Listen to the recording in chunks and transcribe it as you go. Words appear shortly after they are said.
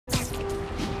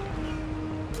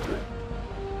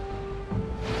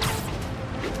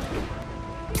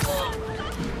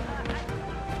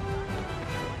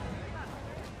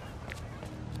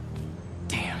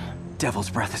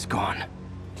Devil's Breath is gone.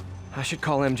 I should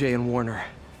call MJ and Warner.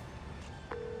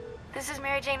 This is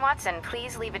Mary Jane Watson.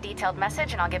 Please leave a detailed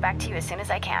message and I'll get back to you as soon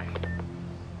as I can.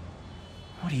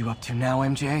 What are you up to now,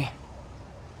 MJ?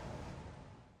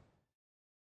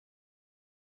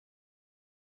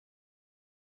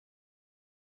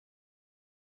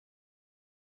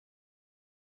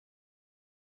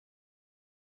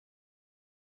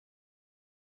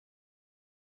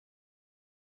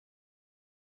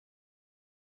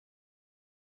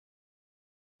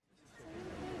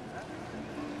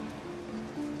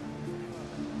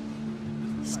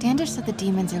 Standish said the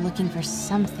demons are looking for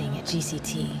something at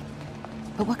GCT.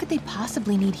 But what could they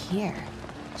possibly need here?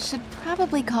 Should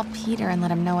probably call Peter and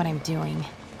let him know what I'm doing.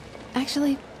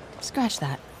 Actually, scratch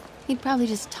that. He'd probably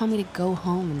just tell me to go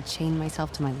home and chain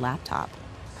myself to my laptop.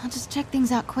 I'll just check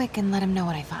things out quick and let him know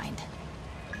what I find.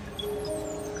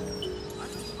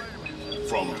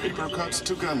 From paper cuts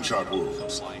to gunshot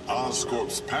wounds,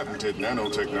 Oscorp's patented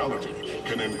nanotechnology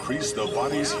can increase the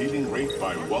body's healing rate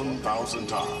by 1,000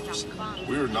 times.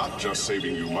 We're not just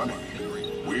saving you money,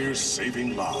 we're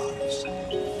saving lives.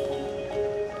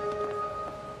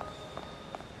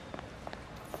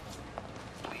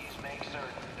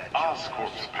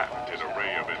 Oscorp's patented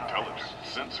array of intelligent,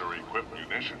 sensor-equipped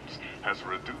munitions has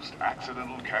reduced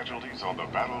accidental casualties on the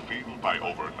battlefield by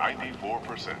over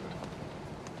 94%.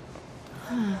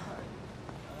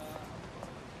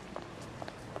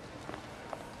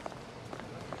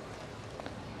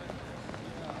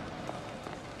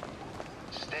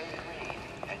 Stay clean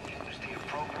and use the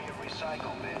appropriate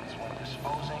recycle bins when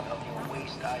disposing of your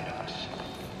waste items.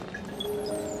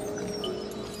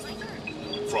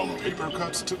 From paper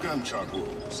cuts to gunshot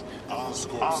wounds,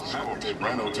 Oscorp's patented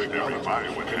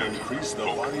nanotechnology can increase the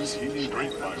body's healing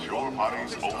rate by Your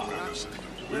body's own times. medicine.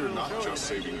 We're not just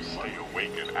saving you money, Stay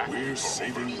awake and active we're for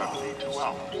saving over 72 lives.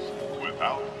 hours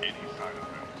without any side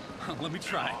effects. Let me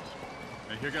try.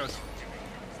 Hey, here goes.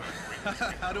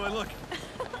 How do I look?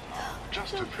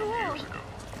 Just a few years ago,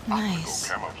 Nice.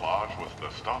 optical camouflage was the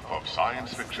stuff of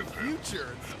science fiction films.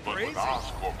 Future. But with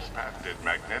Oscorp's patented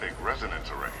magnetic resonance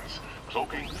arrays,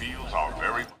 cloaking fields are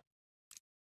very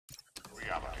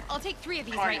reality. I'll take 3 of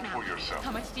these Try right it now. for yourself.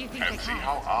 How much do you think and they see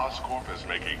cost? how Oscorp is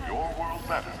making your world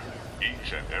better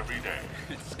each and every day.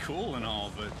 It's cool and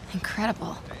all, but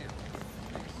Incredible.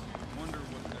 wonder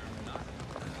what they're not.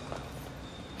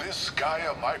 This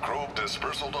Gaia microbe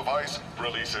dispersal device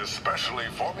releases specially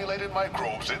formulated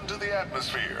microbes into the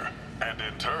atmosphere, and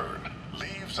in turn,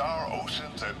 leaves our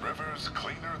oceans and rivers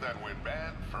cleaner than when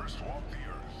man first walked the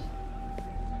earth.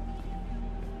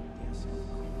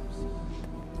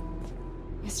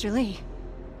 Mr. Lee.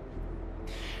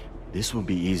 This will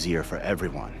be easier for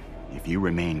everyone if you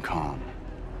remain calm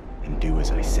and do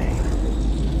as I say.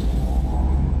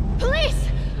 Police!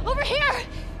 Over here!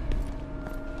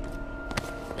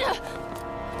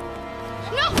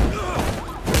 No!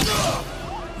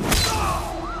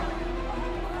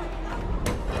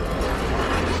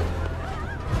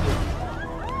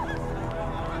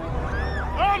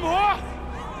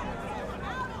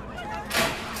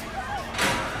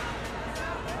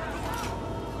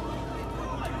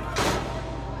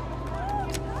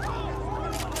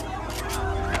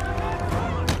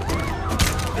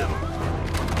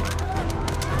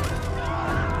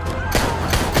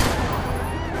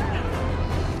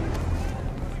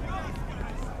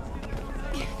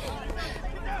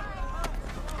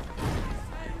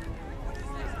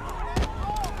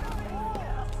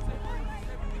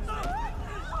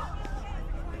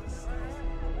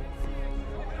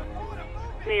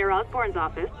 Mayor Osborne's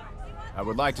office. I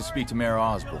would like to speak to Mayor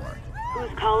Osborne,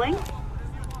 Who's calling?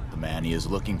 the man he is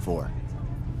looking for.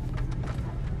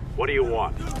 What do you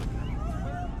want?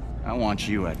 I want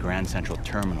you at Grand Central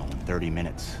Terminal in 30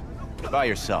 minutes. By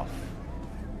yourself.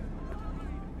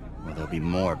 Or there'll be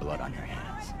more blood on your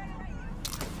hands.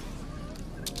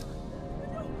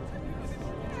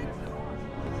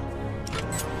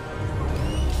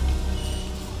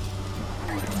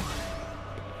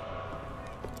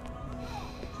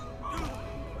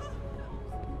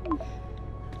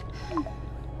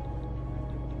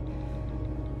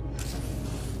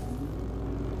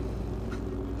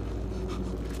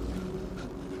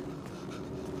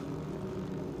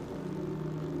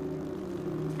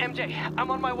 MJ,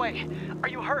 I'm on my way. Are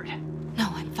you hurt? No,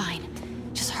 I'm fine.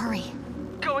 Just hurry.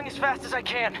 Going as fast as I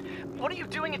can. What are you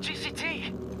doing at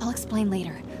GCT? I'll explain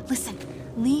later. Listen,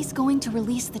 Lee's going to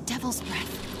release the Devil's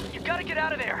Breath. You gotta get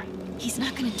out of there. He's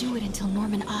not gonna do it until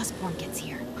Norman Osborn gets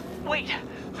here. Wait,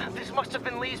 this must have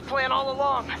been Lee's plan all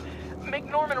along. Make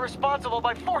Norman responsible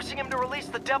by forcing him to release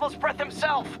the Devil's Breath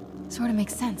himself. Sort of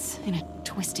makes sense, in a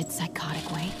twisted,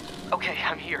 psychotic way. Okay,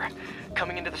 I'm here.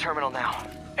 Coming into the terminal now.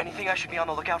 Anything I should be on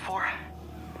the lookout for?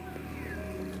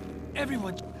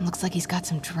 Everyone. Looks like he's got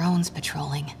some drones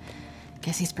patrolling.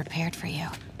 Guess he's prepared for you.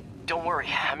 Don't worry,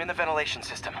 I'm in the ventilation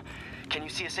system. Can you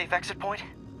see a safe exit point?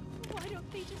 Why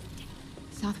don't they just...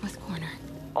 Southwest corner.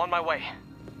 On my way.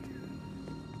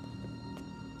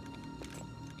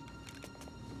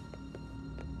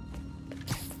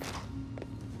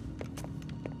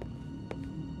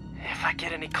 If I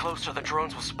get any closer, the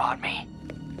drones will spot me.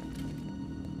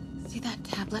 See that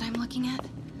tablet I'm looking at?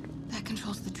 That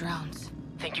controls the drones.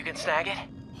 Think you can snag it?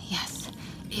 Yes,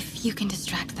 if you can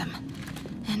distract them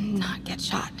and not get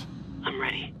shot. I'm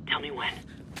ready. Tell me when.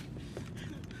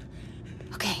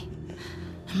 Okay,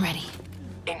 I'm ready.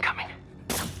 Incoming.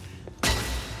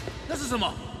 那是什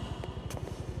么？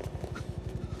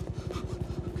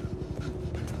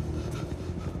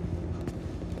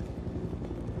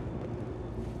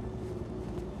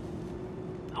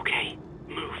 Okay,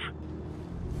 move.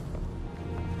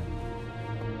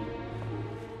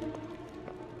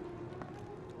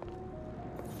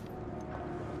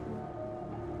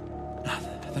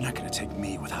 They're not gonna take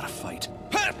me without a fight.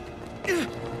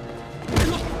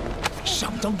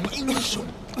 相当的英雄。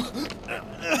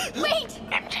 Wait!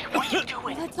 MJ, what are you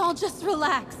doing? Let's all just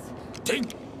relax. 停！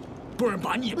不然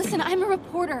把你也 Listen, I'm a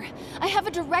reporter. I have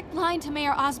a direct line to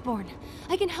Mayor Osborn.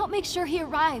 I can help make sure he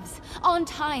arrives on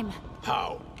time.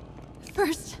 How?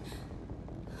 First,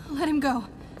 let him go.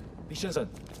 李先生，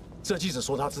这记者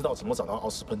说他知道怎么找到奥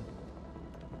斯喷。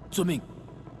遵命。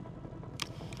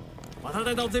把他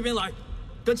带到这边来，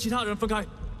跟其他人分开。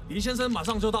李先生马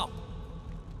上就到。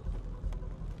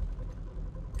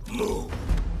 Move.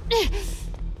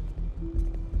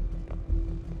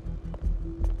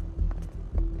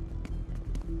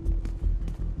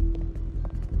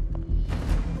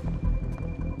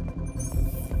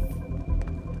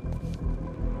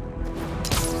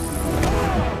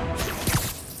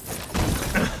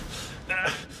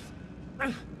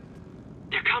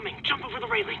 They're coming. Jump over the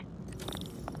railing.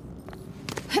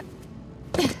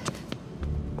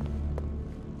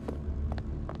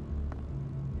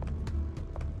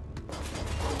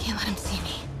 Can't let him see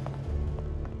me.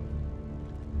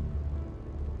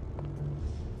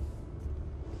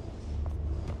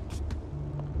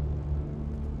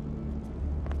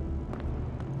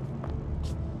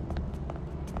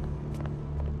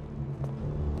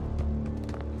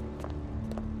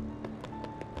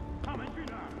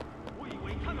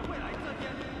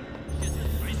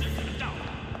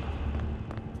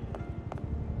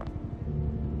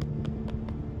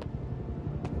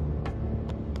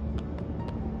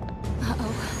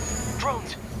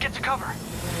 Drones, get to cover.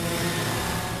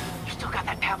 You still got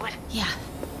that tablet? Yeah.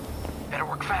 Better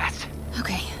work fast.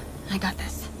 Okay, I got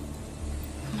this.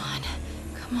 Come on,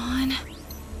 come on.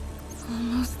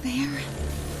 Almost there.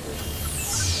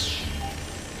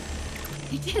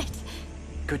 They did it.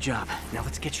 Good job. Now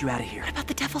let's get you out of here. What about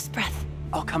the Devil's Breath?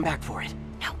 I'll come back for it.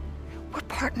 No, we're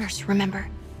partners, remember?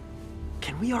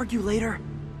 Can we argue later?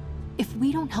 If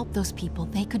we don't help those people,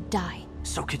 they could die.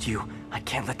 So could you. I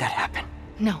can't let that happen.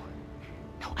 No.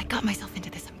 No, I got myself into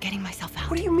this. I'm getting myself out.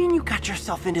 What do you mean you got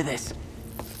yourself into this?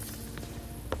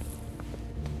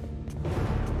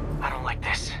 I don't like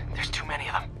this. There's too many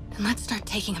of them. Then let's start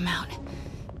taking them out.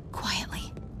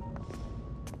 Quietly.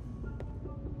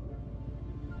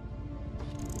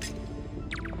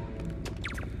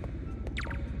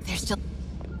 They're still...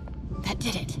 That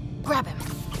did it. Grab him.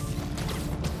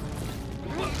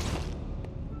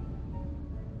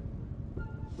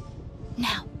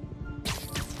 Now.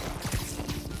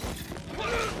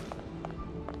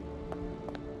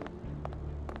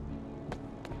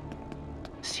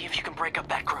 See if you can break up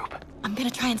that group. I'm gonna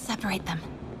try and separate them.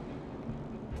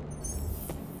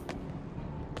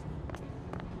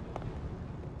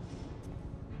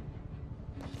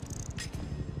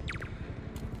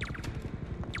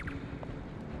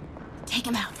 Take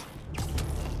him out.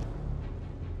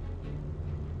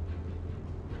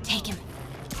 Take him.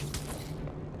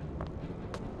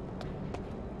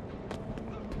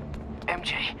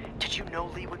 MJ, did you know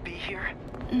Lee would be here?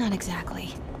 Not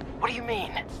exactly. What do you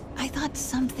mean? I thought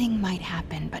something might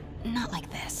happen, but not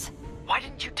like this. Why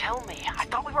didn't you tell me? I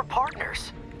thought we were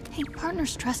partners. Hey,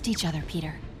 partners trust each other,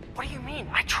 Peter. What do you mean?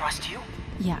 I trust you?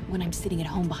 Yeah, when I'm sitting at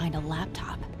home behind a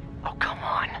laptop. Oh, come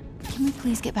on. Can we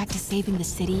please get back to saving the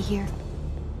city here?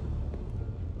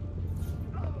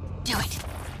 Do it.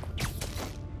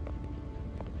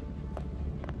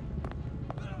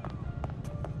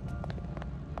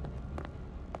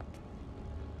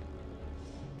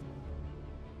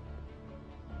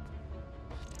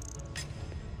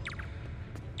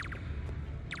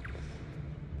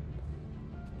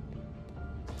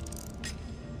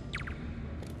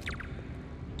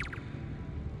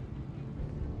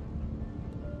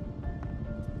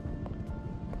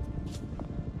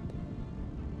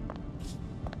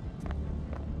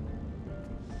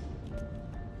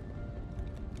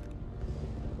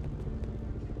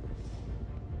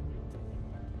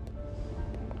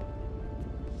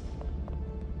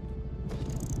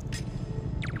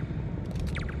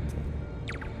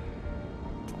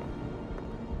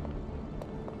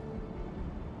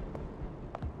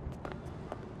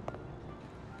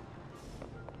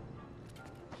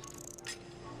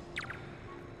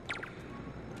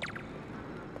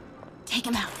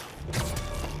 take him out.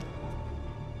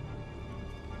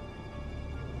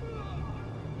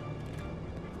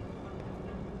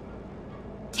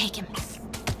 Take him.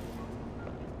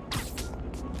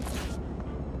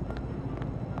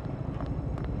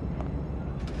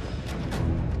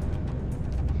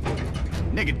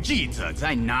 那个记者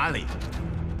在哪里？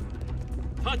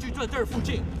他就在这儿附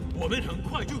近，我们很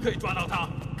快就可以抓到他。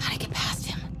Gotta get past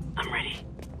him. I'm ready.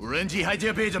 无人机还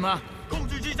接备着吗？控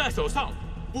制机在手上，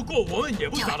不过我们也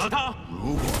不找到他。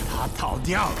如果他逃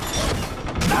掉了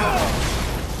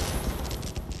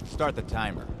 ，Start the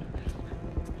timer.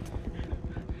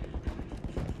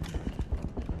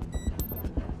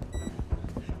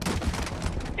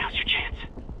 Now's your chance.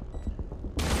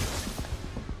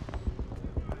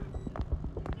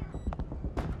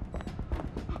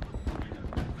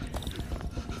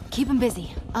 Keep him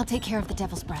busy. I'll take care of the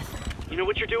Devil's Breath. You know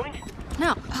what you're doing?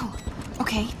 No. Oh,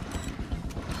 okay.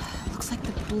 Looks like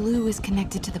the blue is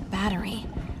connected to the battery,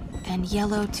 and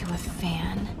yellow to a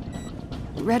fan.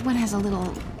 Red one has a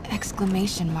little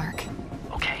exclamation mark.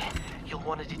 Okay, you'll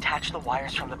want to detach the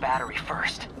wires from the battery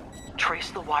first.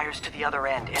 Trace the wires to the other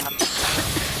end and...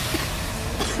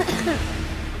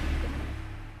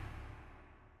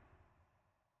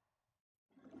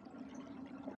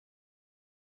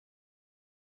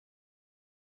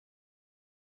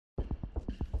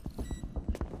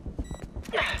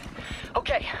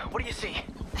 Okay, what do you see?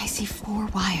 I see 4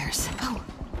 wires. Oh,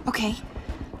 okay.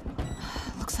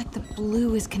 Looks like the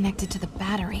blue is connected to the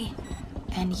battery,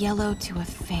 and yellow to a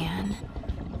fan.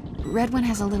 Red one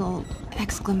has a little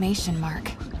exclamation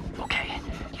mark. Okay,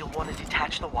 you'll want to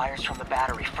detach the wires from the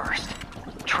battery first.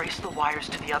 Trace the wires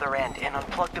to the other end and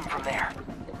unplug them from there.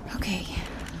 Okay,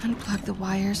 unplug the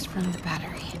wires from the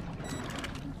battery.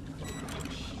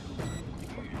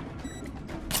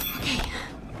 Okay,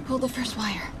 pull the first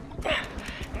wire.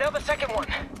 Now the second one.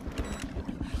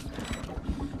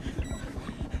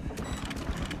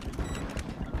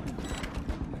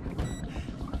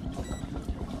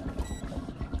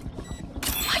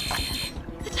 What?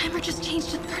 The timer just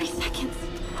changed to 30 seconds.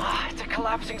 Ah, it's a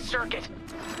collapsing circuit.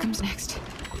 What comes next?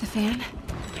 The fan?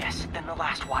 Yes, then the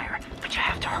last wire, but you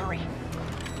have to hurry.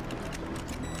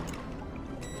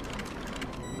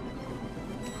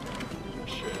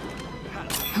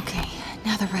 Okay,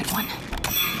 now the red one.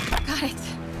 Got it.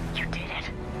 You did it.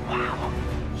 Wow.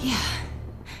 Yeah.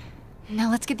 Now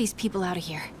let's get these people out of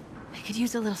here. I could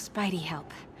use a little Spidey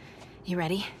help. You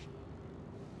ready?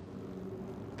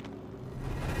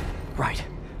 Right.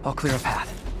 I'll clear a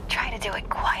path. Try to do it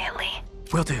quietly.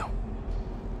 Will do.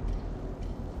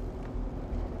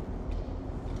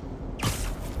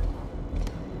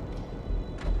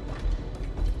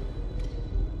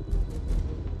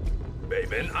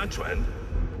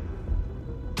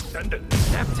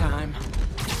 Nap time.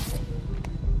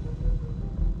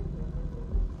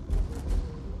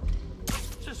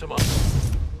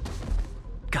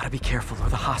 Gotta be careful or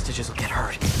the hostages will get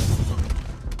hurt.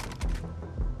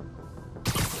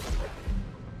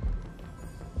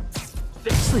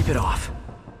 Sleep it off.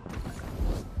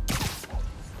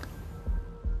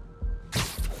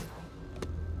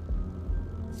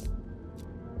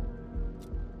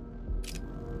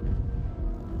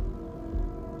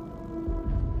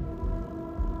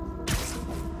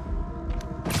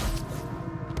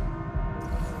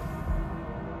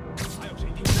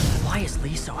 Why is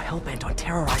Lee so hell-bent on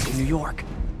terrorizing New York?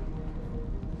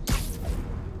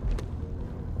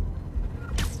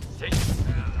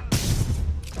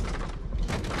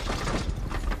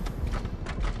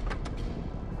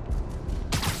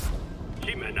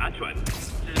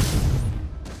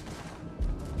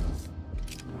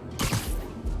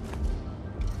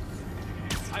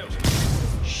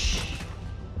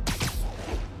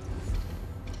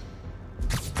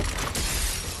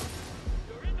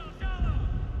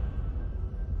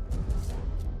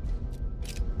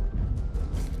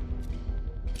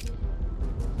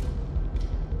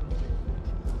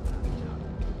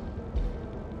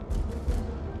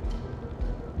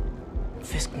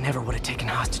 Fisk never would have taken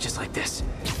hostages like this.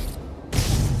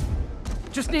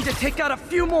 Just need to take out a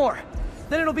few more.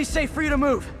 Then it'll be safe for you to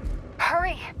move.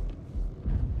 Hurry!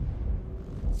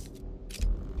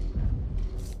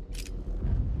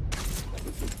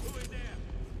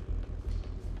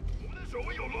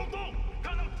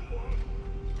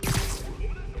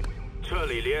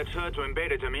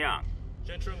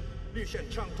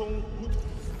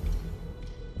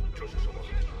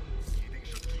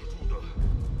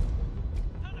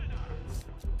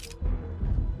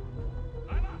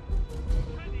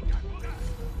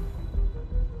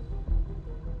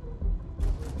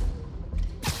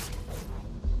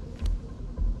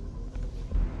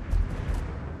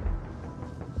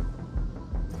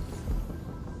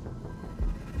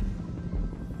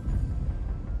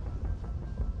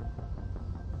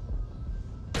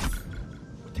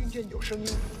 见有声音，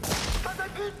他在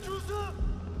拼蛛丝。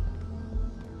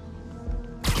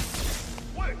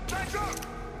喂，在这儿！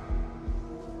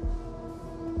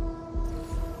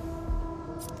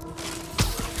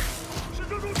是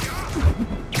蜘蛛侠，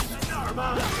在那儿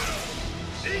吗？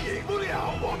你赢不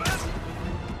了我们。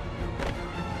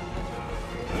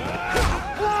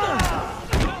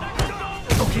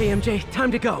Okay, MJ,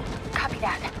 time to go. Copy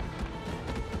that.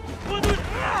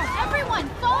 Everyone,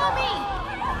 follow me!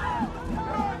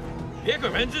 别给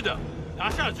人质的，拿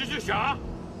下蜘蛛侠。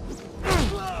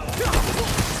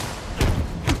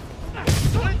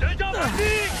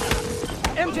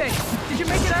MJ, did you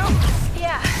make it out?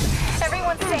 Yeah,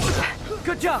 everyone's safe.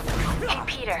 Good job. Hey,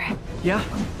 Peter. Yeah?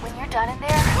 When you're done in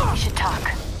there, we should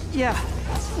talk. Yeah,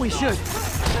 we should.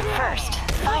 But first,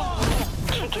 find me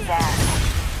and kick his ass.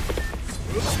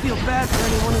 Feel bad for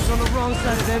anyone who's on the wrong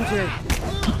side of MJ.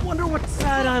 Wonder what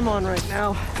side I'm on right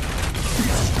now.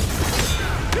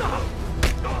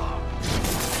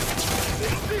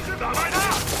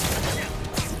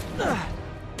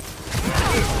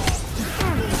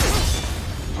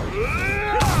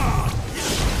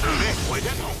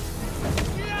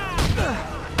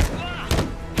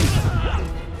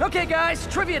 Okay guys,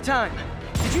 trivia time.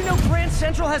 Did you know Grand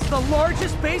Central has the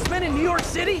largest basement in New York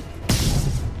City?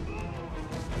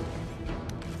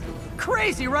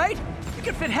 Crazy, right? You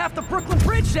could fit half the Brooklyn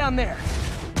Bridge down there.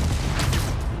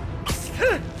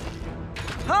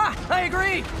 Ha! I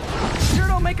agree! Sure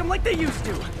don't make them like they used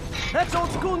to. That's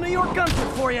old school New York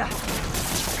gunsmith for you.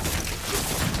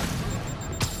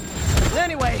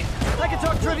 Anyway, I could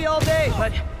talk trivia all day,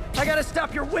 but I gotta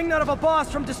stop your wingnut of a boss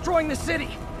from destroying the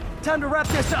city. Time to wrap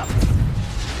this up.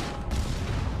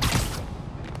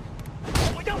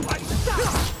 我要反杀！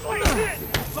对面！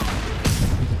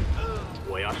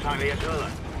我要上列车了，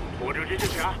拖住蜘蛛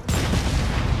侠！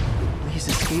 His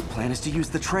escape plan is to use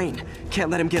the train. Can't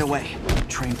let him get away.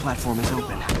 Train platform is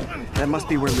open. That must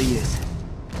be where Lee is.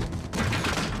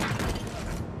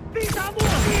 必杀莫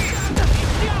比！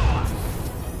掉啊！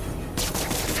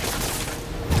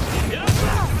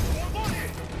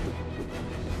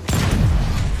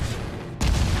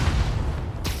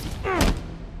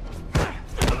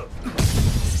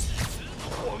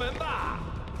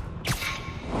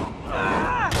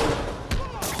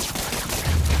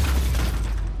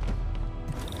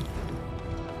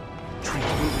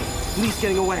 Lee's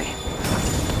getting away.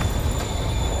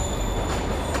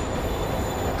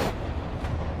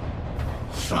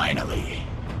 Finally.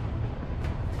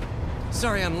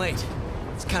 Sorry I'm late.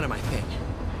 It's kind of my thing.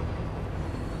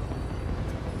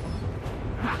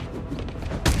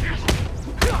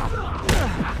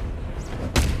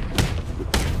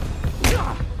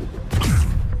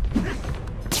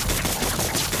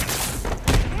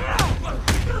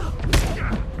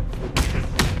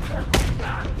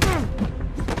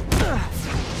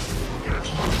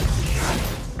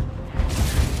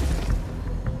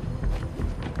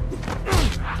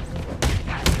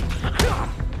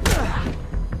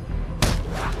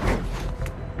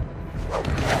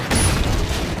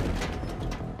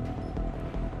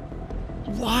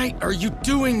 Why are you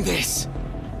doing this?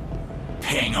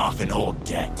 Paying off an old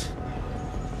debt.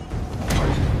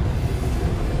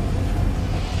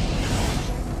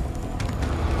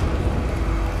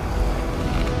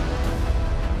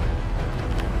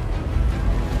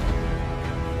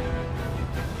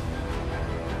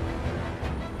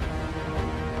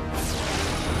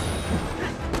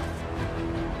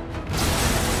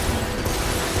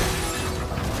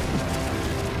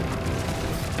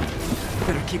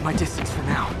 Better keep my distance for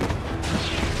now.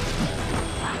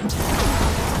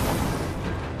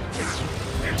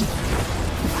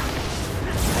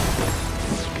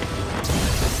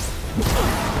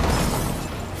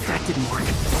 That didn't work.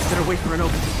 Better wait for an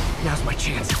opening. Now's my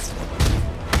chance.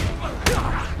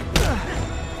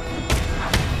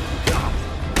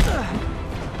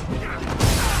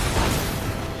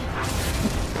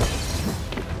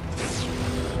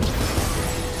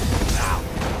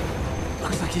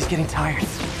 Looks like he's getting tired.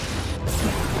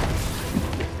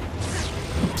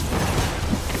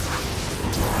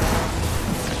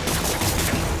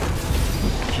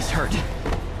 He's hurt.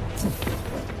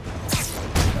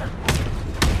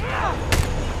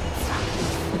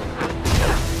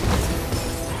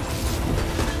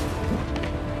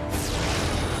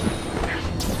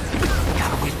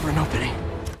 Gotta wait for an opening.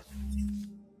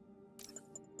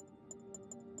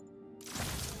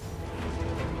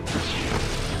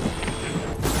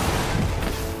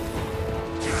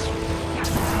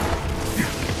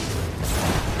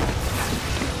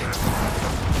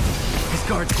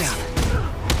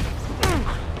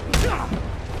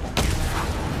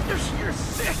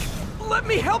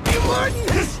 help you, Martin!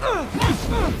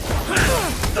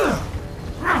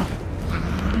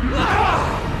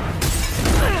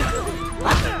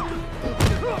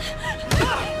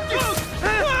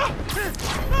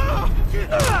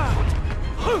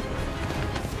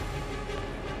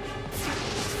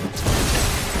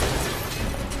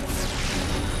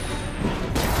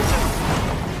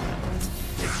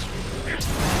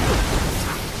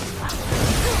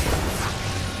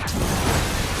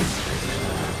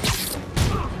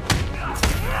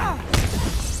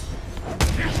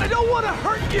 I don't want to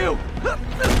hurt you!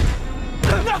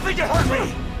 Nothing can hurt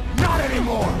me! Not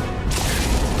anymore!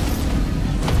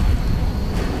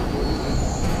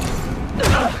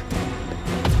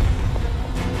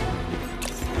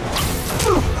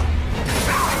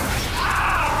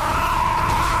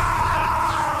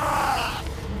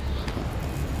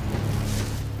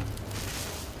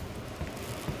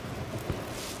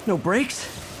 No brakes?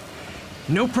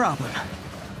 No problem.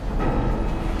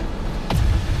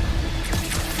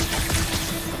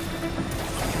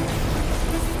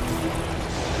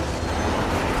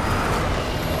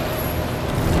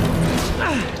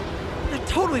 That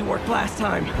totally worked last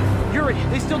time. Yuri,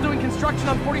 they still doing construction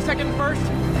on 42nd and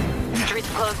 1st? Street's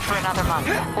closed for another month.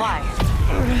 Why?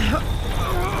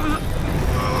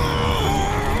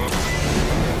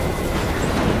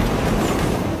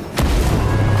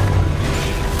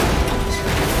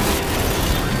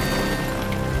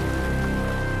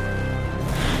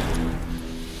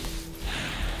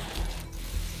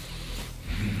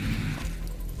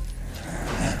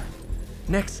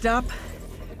 Next stop,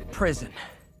 prison.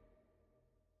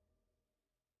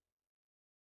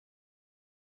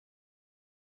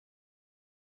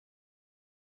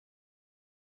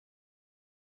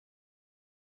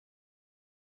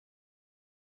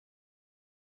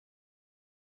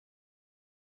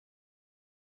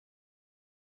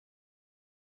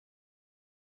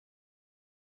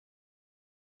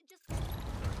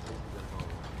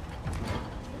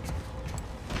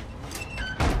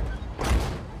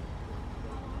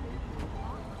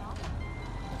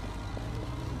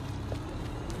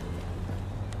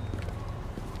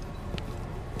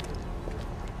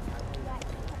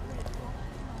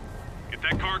 Get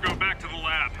that cargo back to the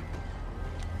lab.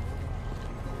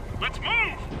 Let's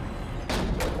move!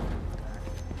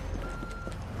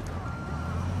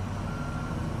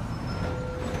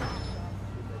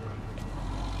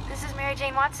 This is Mary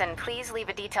Jane Watson. Please leave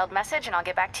a detailed message and I'll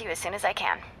get back to you as soon as I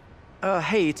can.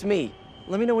 Hey, it's me.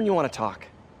 Let me know when you want to talk.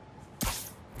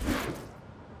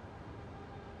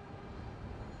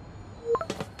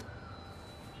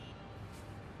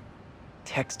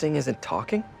 Texting isn't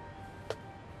talking?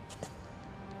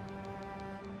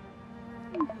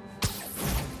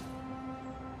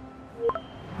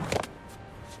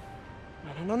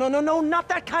 No, not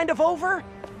that kind of over!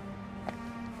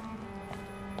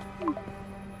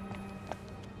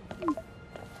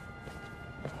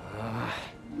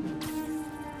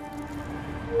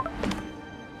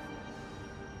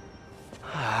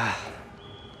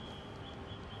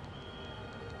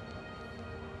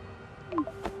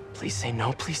 Please say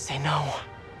no, please say no.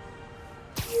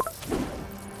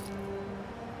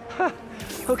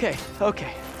 Okay.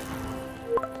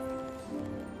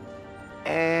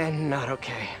 And not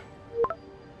okay.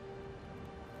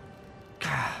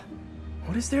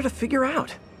 What is there to figure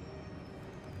out?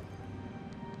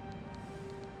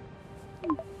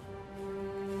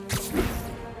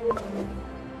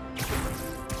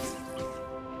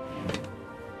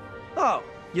 Oh,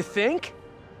 you think?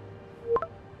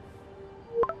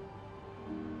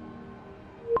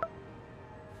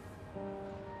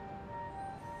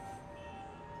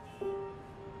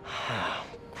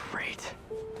 Great.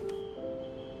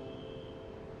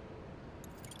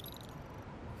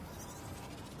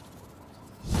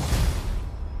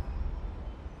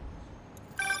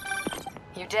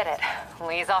 You did it.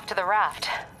 Lee's off to the raft.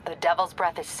 The Devil's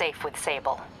Breath is safe with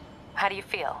Sable. How do you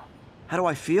feel? How do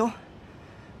I feel?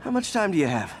 How much time do you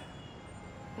have?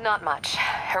 Not much.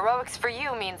 Heroics for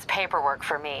you means paperwork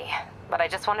for me. But I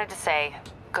just wanted to say,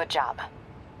 good job.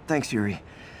 Thanks, Yuri.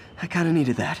 I kinda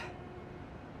needed that.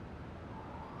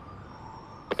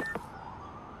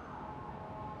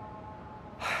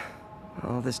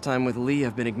 All this time with Lee,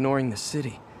 I've been ignoring the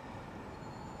city.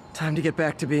 Time to get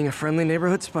back to being a friendly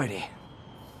neighborhood Spidey.